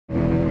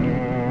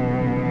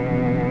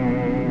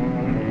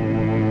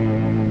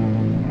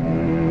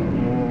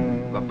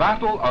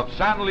Battle of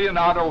San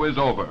Leonardo is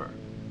over.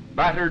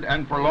 Battered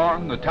and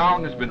forlorn, the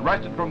town has been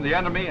wrested from the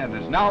enemy and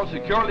is now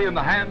securely in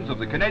the hands of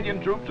the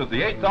Canadian troops of the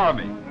 8th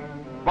Army.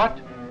 But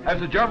as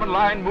the German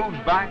line moves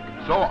back,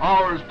 so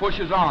ours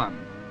pushes on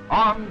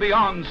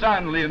beyond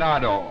San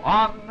Leonardo,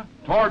 on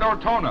toward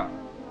Ortona.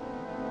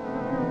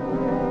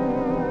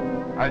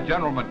 As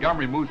General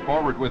Montgomery moves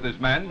forward with his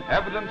men,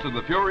 evidence of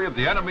the fury of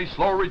the enemy's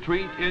slow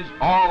retreat is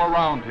all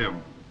around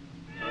him.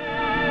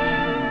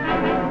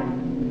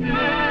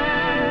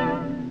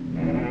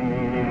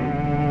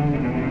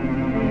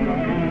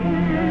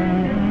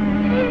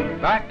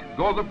 Back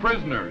go the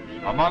prisoners,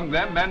 among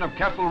them men of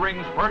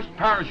Kesselring's 1st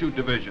Parachute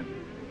Division.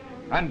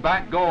 And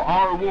back go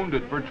our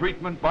wounded for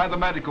treatment by the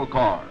Medical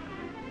Corps.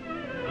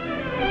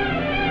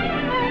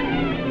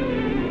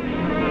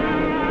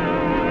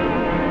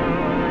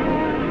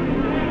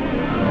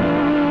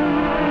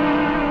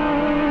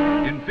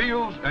 In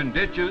fields and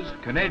ditches,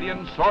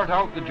 Canadians sort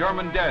out the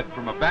German dead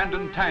from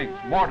abandoned tanks,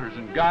 mortars,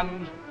 and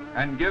guns,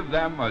 and give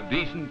them a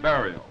decent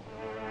burial.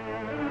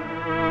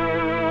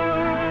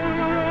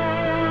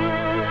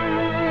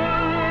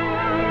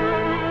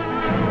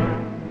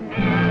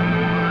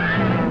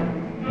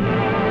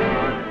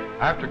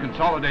 After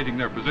consolidating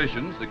their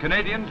positions, the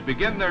Canadians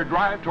begin their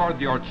drive toward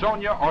the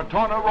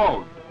Ortona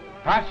road,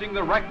 passing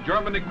the wrecked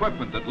German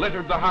equipment that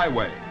littered the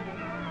highway.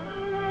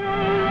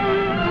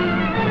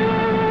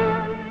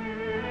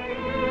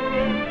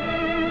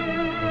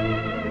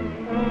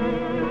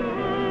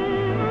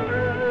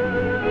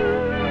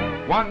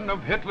 One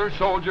of Hitler's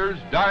soldiers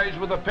dies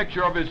with a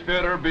picture of his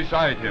Führer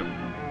beside him.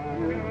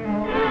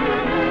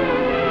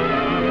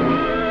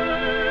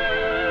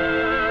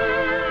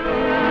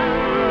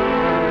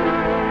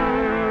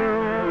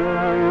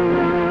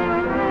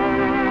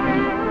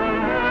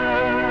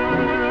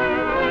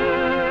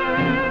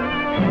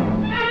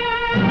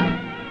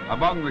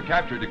 Among the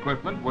captured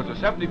equipment was a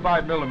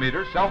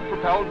 75mm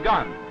self-propelled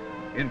gun,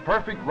 in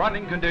perfect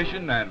running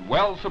condition and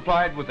well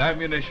supplied with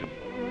ammunition.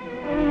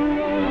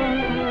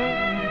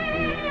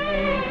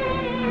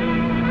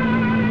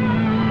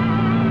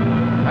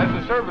 As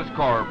the Service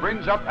Corps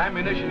brings up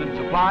ammunition and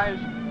supplies,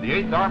 the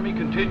 8th Army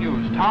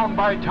continues town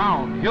by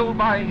town, hill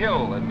by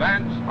hill,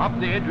 advance up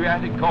the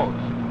Adriatic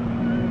coast.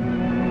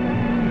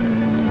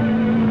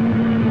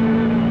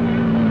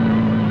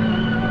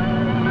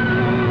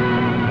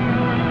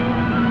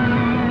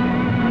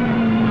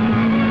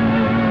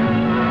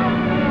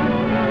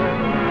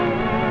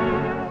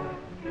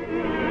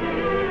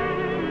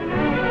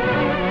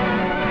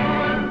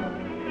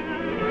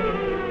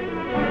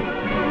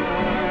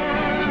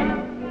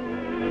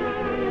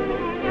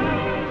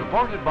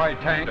 Supported by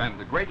tanks and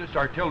the greatest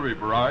artillery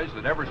barrage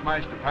that ever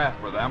smashed a path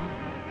for them,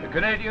 the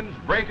Canadians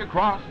break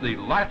across the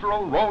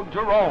lateral road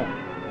to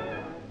Rome.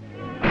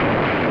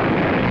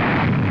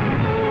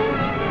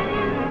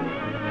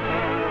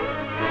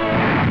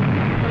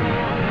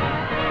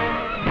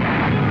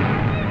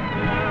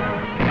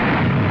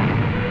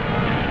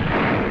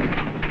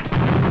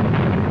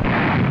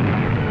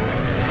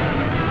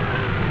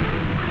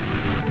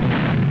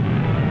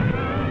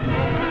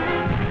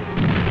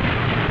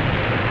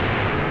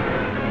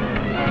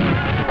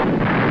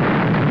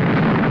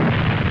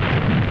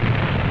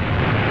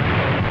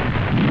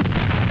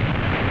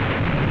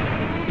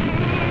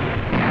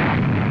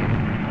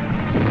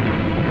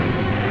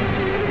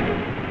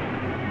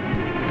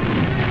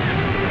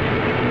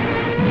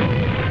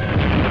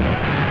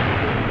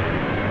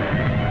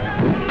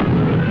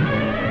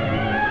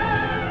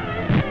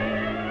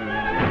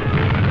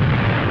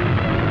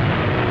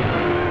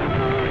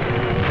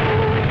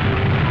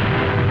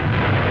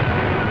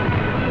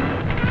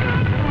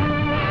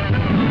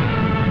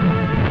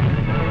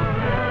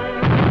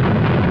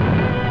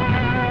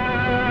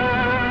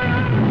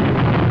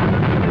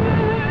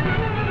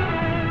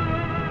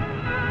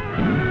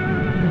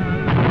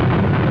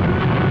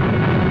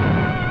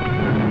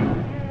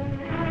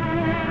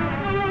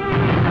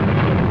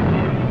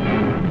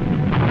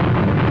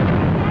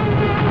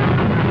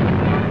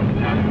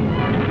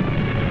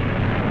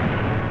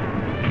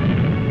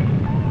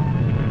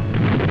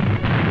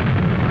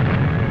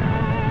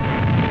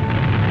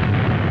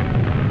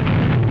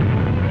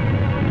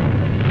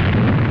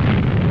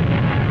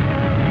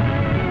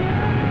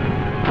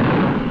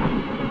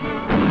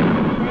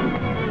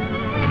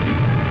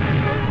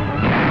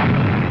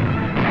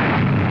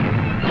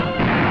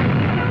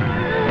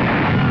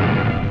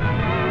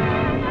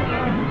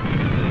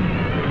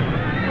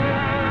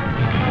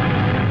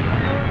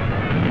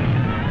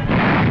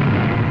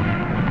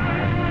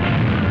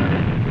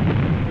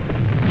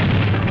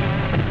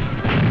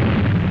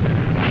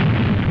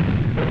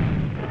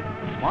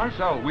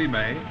 Marcel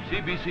Ouimet,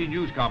 CBC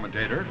News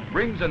commentator,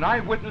 brings an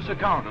eyewitness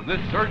account of this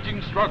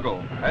surging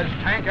struggle as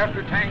tank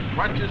after tank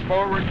plunges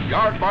forward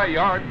yard by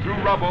yard through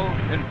rubble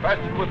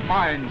infested with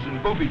mines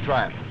and booby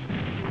traps.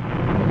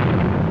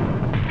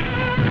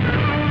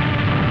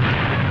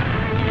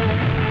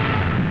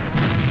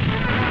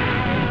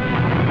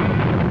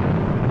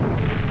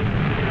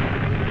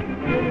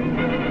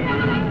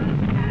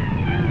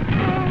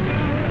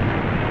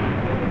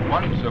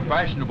 Once a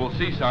fashionable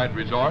seaside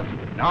resort,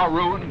 now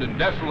ruined and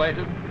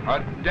desolated, a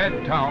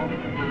dead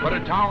town, but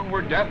a town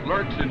where death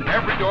lurks in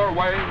every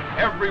doorway,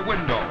 every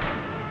window.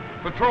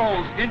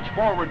 Patrols inch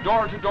forward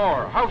door to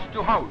door, house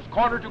to house,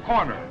 corner to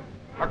corner.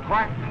 A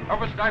crack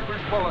of a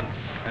sniper's bullet,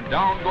 and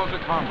down goes a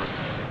comrade.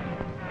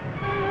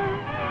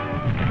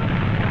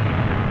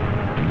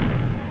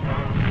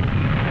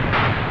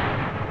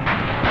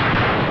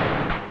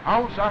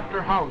 House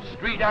after house,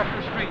 street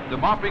after street, the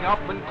mopping up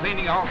and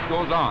cleaning out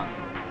goes on.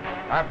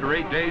 After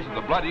 8 days of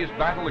the bloodiest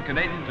battle the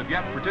Canadians have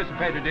yet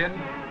participated in,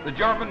 the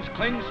Germans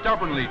cling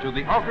stubbornly to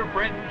the outer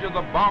fringe of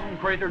the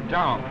bomb-cratered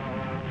town.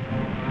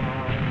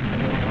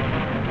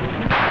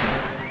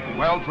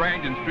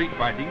 Well-trained in street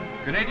fighting,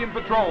 Canadian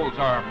patrols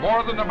are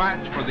more than a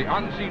match for the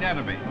unseen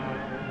enemy.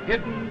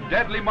 Hidden,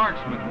 deadly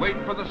marksmen wait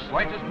for the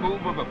slightest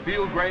move of a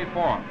field gray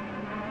form.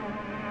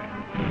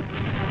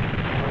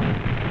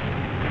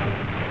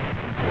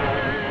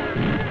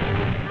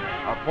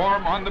 A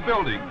form on the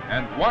building,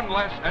 and one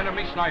less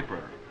enemy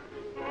sniper.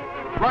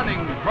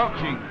 Running,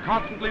 crouching,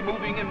 constantly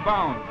moving in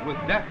bounds, with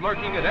death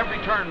lurking at every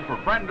turn for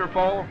friend or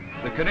foe,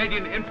 the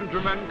Canadian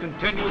infantrymen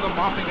continue the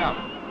mopping up.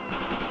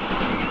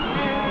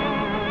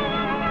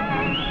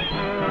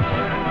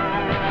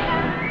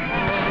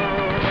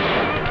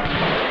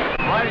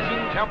 The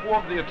rising tempo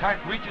of the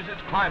attack reaches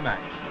its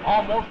climax,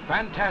 almost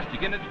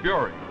fantastic in its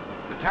fury.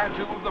 The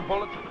tattoo of the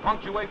bullets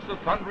punctuates the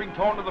thundering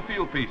tone of the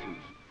field pieces.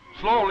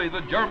 Slowly,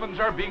 the Germans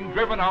are being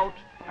driven out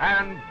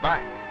and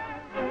back.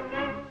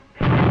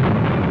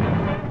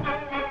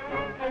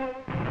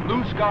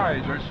 Blue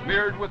skies are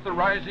smeared with the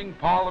rising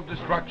pall of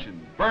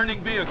destruction,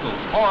 burning vehicles,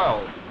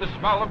 oil, the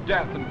smell of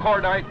death and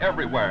cordite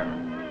everywhere.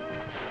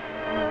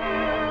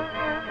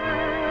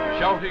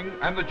 Shouting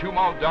and the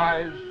tumult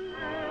dies.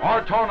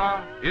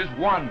 Ortona is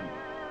won.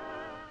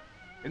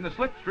 In the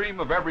slipstream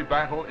of every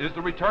battle is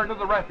the return of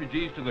the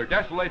refugees to their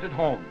desolated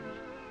homes.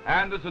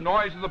 And as the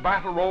noise of the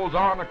battle rolls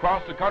on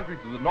across the country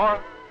to the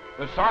north,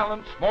 the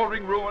silent,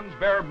 smoldering ruins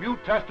bear mute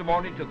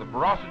testimony to the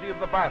ferocity of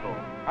the battle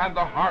and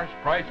the harsh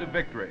price of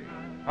victory.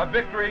 A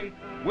victory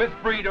with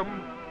freedom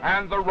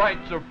and the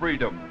rights of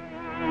freedom.